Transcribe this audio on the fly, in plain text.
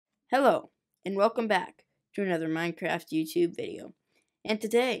Hello, and welcome back to another Minecraft YouTube video. And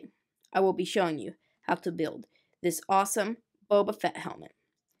today, I will be showing you how to build this awesome Boba Fett helmet.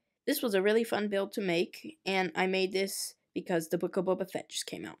 This was a really fun build to make, and I made this because the book of Boba Fett just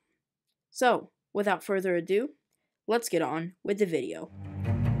came out. So, without further ado, let's get on with the video.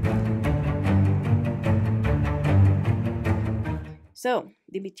 So,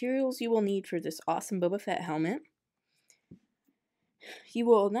 the materials you will need for this awesome Boba Fett helmet. You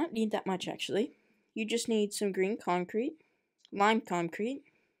will not need that much actually. You just need some green concrete, lime concrete,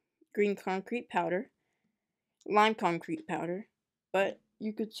 green concrete powder, lime concrete powder, but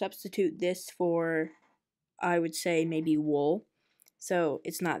you could substitute this for, I would say, maybe wool, so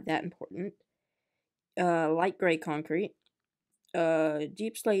it's not that important. Light gray concrete,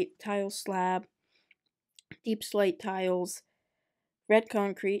 deep slate tile slab, deep slate tiles, red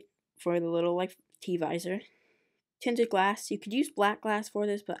concrete for the little like T-visor, tinted glass. You could use black glass for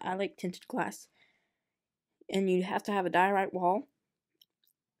this, but I like tinted glass. And you have to have a diorite wall.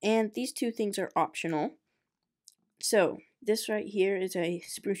 And these two things are optional. So, this right here is a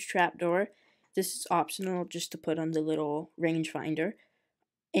spruce trapdoor. This is optional just to put on the little rangefinder.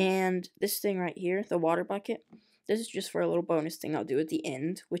 And this thing right here, the water bucket, this is just for a little bonus thing I'll do at the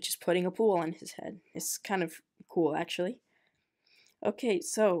end, which is putting a pool on his head. It's kind of cool, actually. Okay,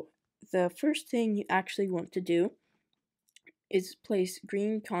 so the first thing you actually want to do is place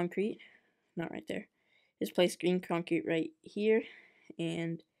green concrete, not right there, is place green concrete right here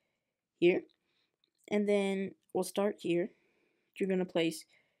and here. And then we'll start here. You're going to place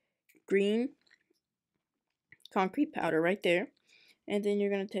green concrete powder right there. And then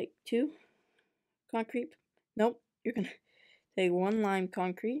you're going to take you're going to take one lime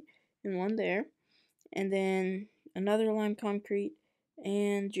concrete and one there. And then another lime concrete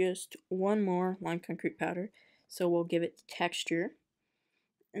and just one more lime concrete powder. So we'll give it texture.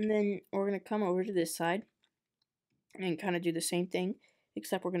 And then we're going to come over to this side and kind of do the same thing,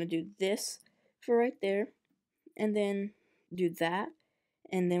 except we're going to do this for right there. And then do that.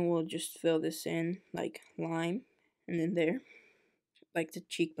 And then we'll just fill this in like lime. And then there, like the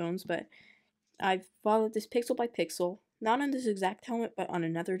cheekbones. But I've followed this pixel by pixel. Not on this exact helmet, but on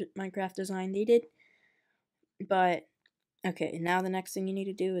another Minecraft design they did. But, okay, now the next thing you need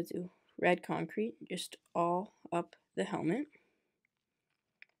to do is do red concrete, just all up the helmet.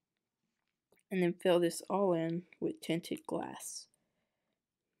 And then fill this all in with tinted glass.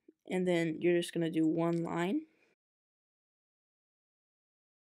 And then you're just going to do one line.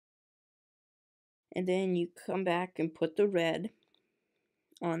 And then you come back and put the red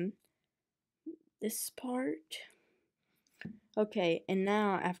on this part. Okay, and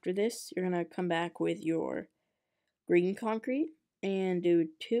now after this, you're going to come back with your green concrete and do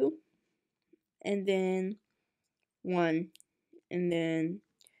 2, and then 1, and then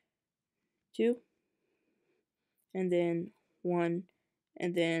 2, and then 1,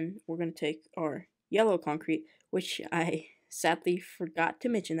 and then we're going to take our yellow concrete, which I sadly forgot to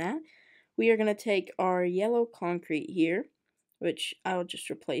mention that. We are going to take our yellow concrete here, which I'll just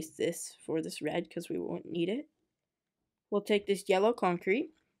replace this for this red because we won't need it. We'll take this yellow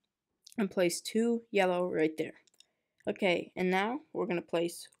concrete and place 2 yellow right there. Okay, and now we're going to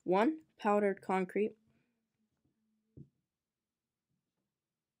place 1 powdered concrete.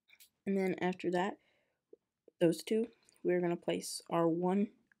 And then after that, those 2, we're going to place our 1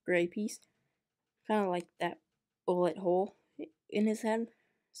 gray piece, kind of like that bullet hole in his head.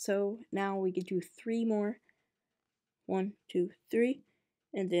 So now we can do 3 more. 1, 2, 3.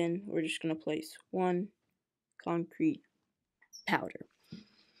 And then we're just going to place 1 concrete powder.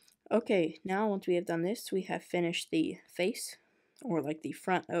 Okay, now once we have done this, we have finished the face, or like the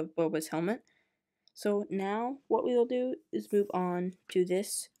front of Boba's helmet. So now what we will do is move on to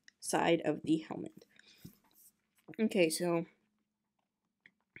this side of the helmet. Okay, so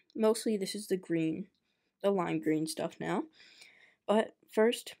mostly this is the green, the lime green stuff now. But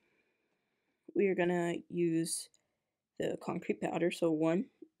first, we are going to use the concrete powder. So 1,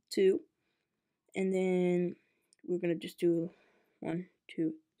 2, and then we're going to just do 1,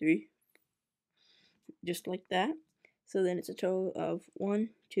 2, 3, just like that. So then it's a total of 1,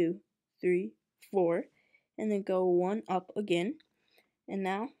 2, 3, 4, and then go 1 up again. And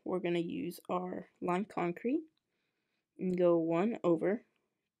now we're going to use our lime concrete and go 1 over,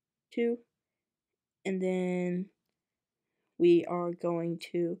 2, and then we are going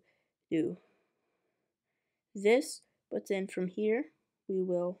to do this, but then from here we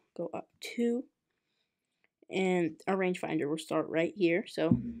will go up 2, and our rangefinder will start right here,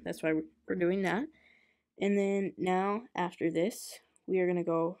 so that's why we're doing that. And then now after this we are going to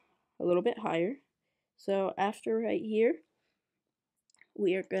go a little bit higher. So after right here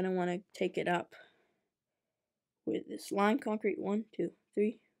we are going to want to take it up with this lime concrete. 1, 2,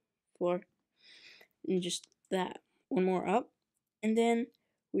 3, 4, and just that. One more up. And then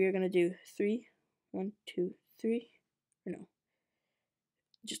we are going to do 3, 1, 2, 3, or no,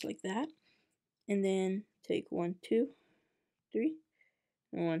 just like that. And then take 1, 2, 3,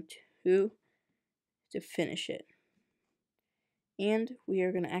 and 1, 2 to finish it. And we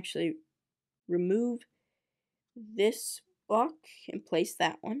are going to actually remove this block and place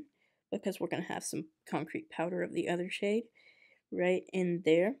that one, because we're going to have some concrete powder of the other shade right in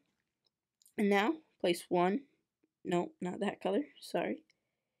there. And now place one, no, not that color, sorry.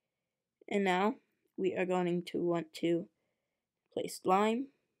 And now we are going to want to place lime,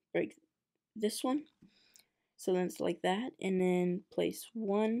 break this one, so then it's like that, and then place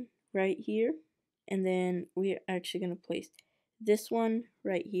one right here, and then we are actually going to place this one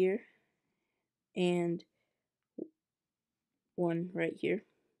right here, and one right here.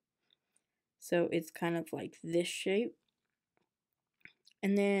 So it's kind of like this shape.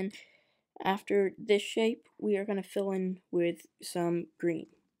 And then after this shape, we are going to fill in with some green.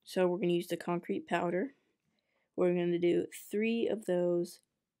 So we're going to use the concrete powder. We're going to do 3 of those,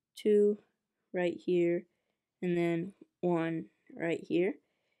 2 right here, and then 1 right here.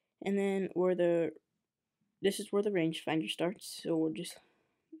 And then this is where the rangefinder starts. So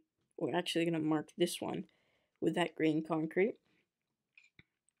we're actually going to mark this one with that green concrete.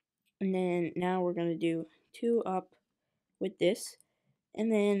 And then now we're going to do 2 up with this,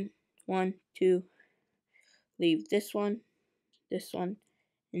 and then 1, 2, leave this one,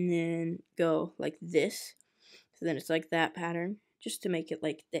 and then go like this. So then it's like that pattern, just to make it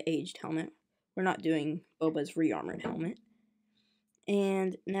like the aged helmet. We're not doing Boba's re-armored helmet.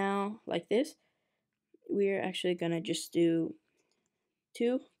 And now, like this, we're actually going to just do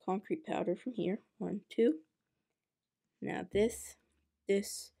 2 concrete powder from here. 1, 2. Now this,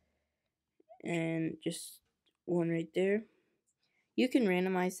 and just 1 right there. You can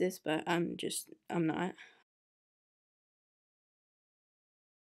randomize this, but I'm not.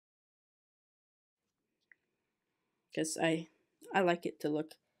 Because I like it to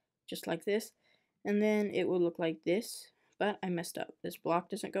look just like this. And then it will look like this, but I messed up. This block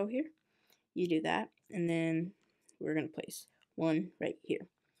doesn't go here. You do that, and then we're going to place 1 right here.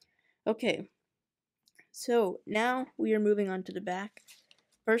 Okay, so now we are moving on to the back.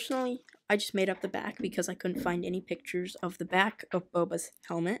 Personally, I just made up the back because I couldn't find any pictures of the back of Boba's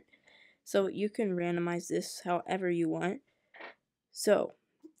helmet. So you can randomize this however you want. So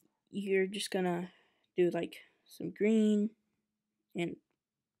you're just going to do like some green, and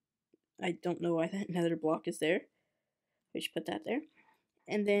I don't know why that nether block is there. I just put that there.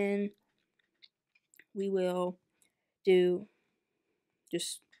 And then we will do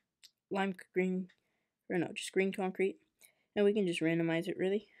just lime green, or no, just green concrete. And we can just randomize it,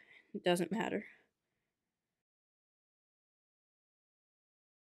 really. It doesn't matter.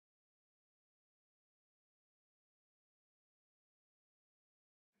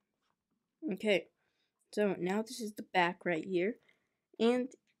 Okay, so now this is the back right here. And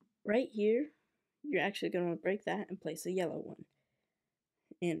right here, you're actually going to break that and place a yellow one.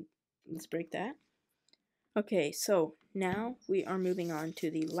 And let's break that. Okay, so now we are moving on to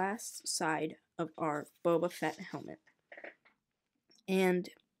the last side of our Boba Fett helmet. And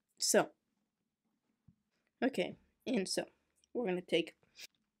so, okay, and so we're going to take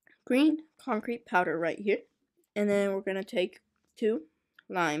green concrete powder right here, and then we're going to take 2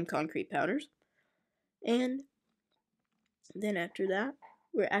 lime concrete powders, and then after that,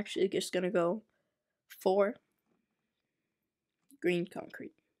 we're actually just going to go 4 green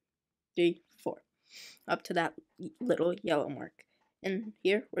concrete. 3, 4. Up to that little yellow mark. And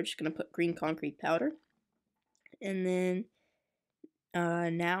here, we're just going to put green concrete powder. And then,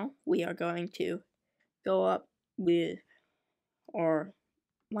 now, we are going to go up with our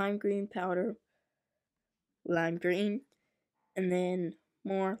lime green powder, lime green, and then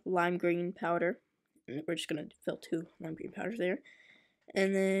more lime green powder. And we're just going to fill 2 lime green powders there.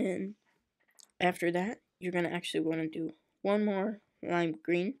 And then, after that, you're going to actually want to do 1 more lime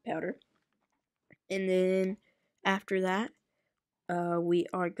green powder. And then, after that, we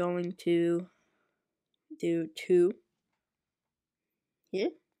are going to do 2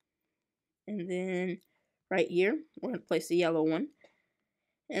 here, and then right here we're going to place the yellow one,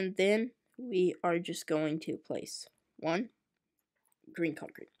 and then we are just going to place 1 green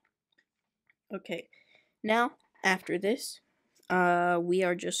concrete. Okay, now after this, we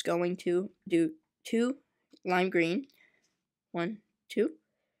are just going to do 2 lime green, 1, 2,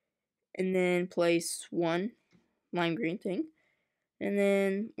 and then place 1 lime green thing, and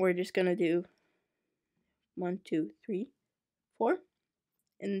then we're just going to do 1, 2, 3, 4,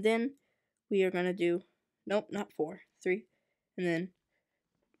 And then we are going to do, nope, not 4, 3, and then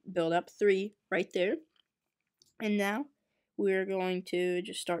build up 3 right there. And now we're going to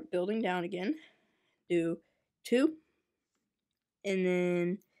just start building down again. Do 2, and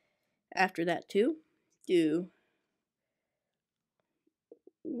then after that 2, do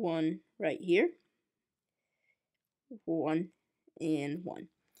 1 right here, 1 and 1.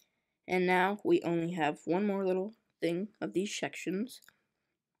 And now we only have one more little thing of these sections.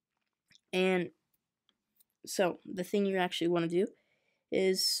 And so the thing you actually want to do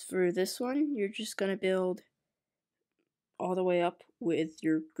is for this one, you're just going to build all the way up with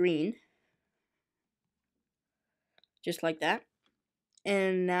your green, just like that.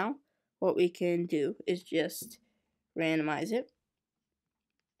 And now what we can do is just randomize it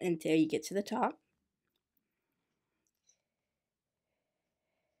until you get to the top.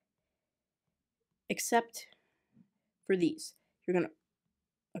 Except for these. You're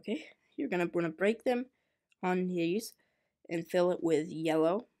gonna want to break them on these and fill it with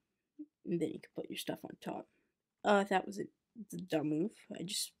yellow, and then you can put your stuff on top. That was a dumb move. I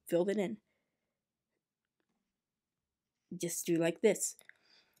just filled it in. Just do like this.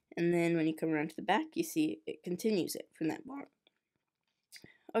 And then when you come around to the back, you see it continues it from that block.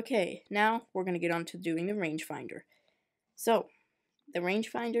 Okay, now we're going to get on to doing the rangefinder. So, the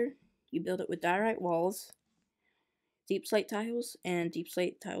rangefinder, you build it with diorite walls, deep slate tiles, and deep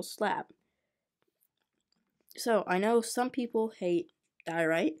slate tile slab. So, I know some people hate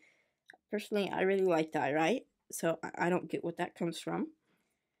diorite. Personally, I really like diorite, so I don't get what that comes from.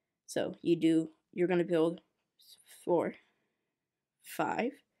 So, you're going to build 4,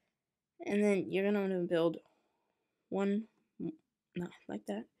 5, and then you're going to want to build 1, no, like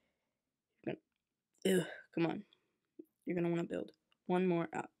that. Come on. You're going to want to build 1 more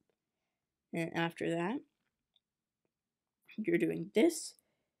up. And after that, you're doing this,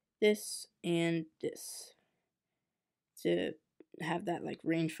 this, and this to have that like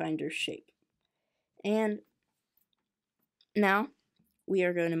rangefinder shape. And now we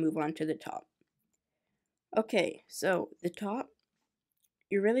are going to move on to the top. Okay, so the top,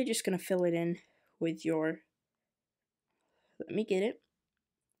 you're really just going to fill it in with your, let me get it,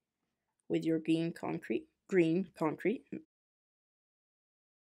 with your green concrete.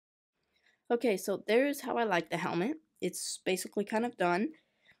 Okay, so there's how I like the helmet. It's basically kind of done,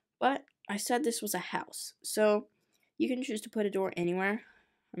 but I said this was a house, so you can choose to put a door anywhere.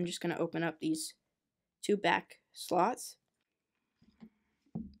 I'm just going to open up these 2 back slots,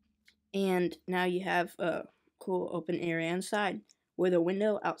 and now you have a cool open area inside with a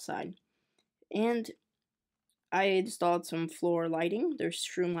window outside. And I installed some floor lighting. There's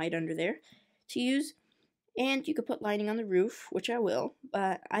shroom light under there to use, and you could put lighting on the roof, which I will,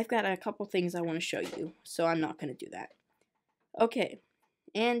 but I've got a couple things I want to show you, so I'm not going to do that. Okay,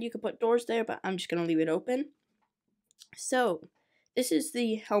 and you could put doors there, but I'm just going to leave it open. So, this is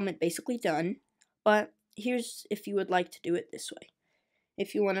the helmet basically done, but here's if you would like to do it this way.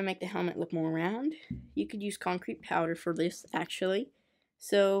 If you want to make the helmet look more round, you could use concrete powder for this, actually.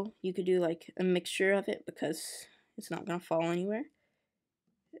 So, you could do like a mixture of it because it's not going to fall anywhere.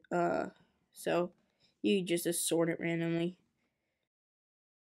 So, you just assort it randomly.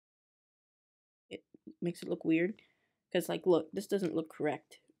 It makes it look weird. Because, like, look, this doesn't look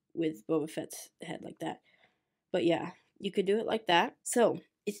correct with Boba Fett's head like that. But yeah, you could do it like that. So,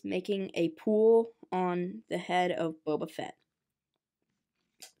 it's making a pool on the head of Boba Fett.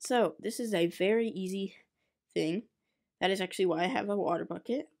 So, this is a very easy thing. That is actually why I have a water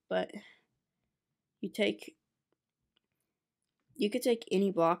bucket. But you could take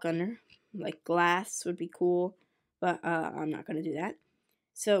any block under. Like glass would be cool. But I'm not going to do that.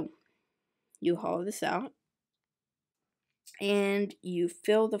 So, you hollow this out. And you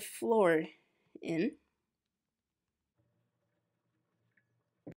fill the floor in.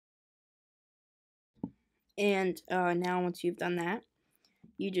 And now once you've done that,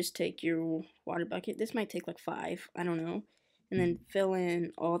 you just take your water bucket. This might take like 5, I don't know. And then fill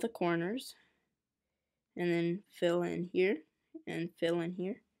in all the corners. And then fill in here. And fill in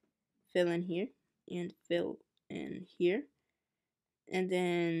here. Fill in here. And fill in here. And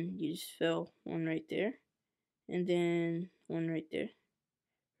then you just fill one right there. And then one right there.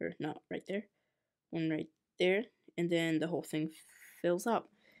 Or not right there. One right there. And then the whole thing fills up.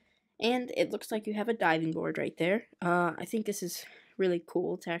 And it looks like you have a diving board right there. I think this is really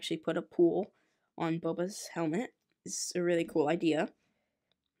cool to actually put a pool on Boba's helmet. It's a really cool idea.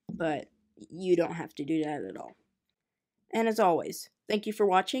 But you don't have to do that at all. And as always, thank you for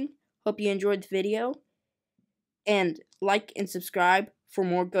watching. Hope you enjoyed the video. And like and subscribe for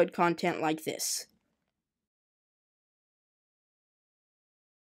more good content like this.